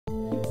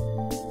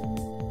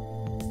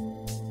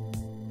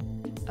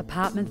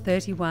Apartment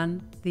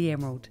 31, The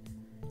Emerald,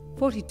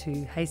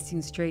 42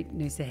 Hastings Street,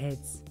 Noosa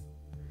Heads.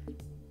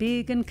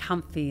 Big and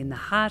comfy in the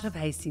heart of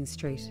Hastings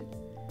Street.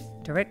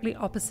 Directly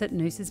opposite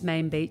Noosa's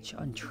main beach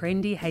on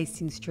trendy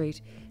Hastings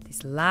Street,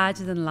 this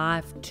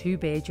larger-than-life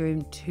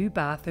 2-bedroom,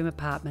 2-bathroom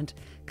apartment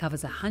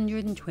covers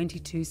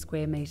 122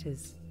 square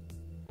metres.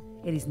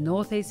 It is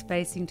northeast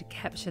facing to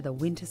capture the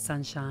winter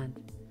sunshine,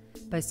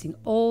 boasting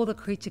all the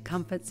creature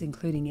comforts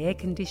including air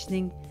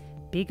conditioning,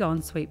 big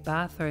ensuite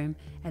bathroom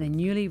and a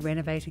newly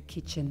renovated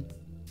kitchen.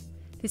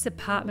 This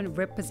apartment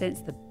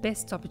represents the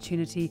best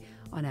opportunity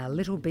on our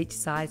little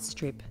beachside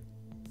strip.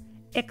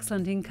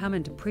 Excellent income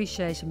and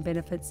depreciation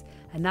benefits,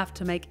 enough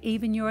to make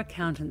even your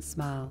accountant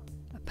smile.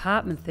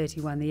 Apartment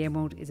 31 The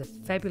Emerald is a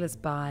fabulous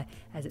buy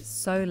as it's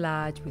so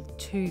large with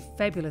 2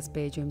 fabulous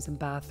bedrooms and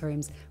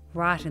bathrooms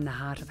right in the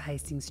heart of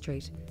Hastings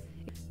Street.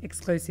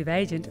 Exclusive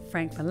agent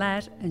Frank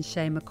Milat and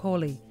Shay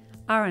McCauley,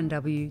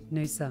 R&W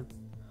Noosa.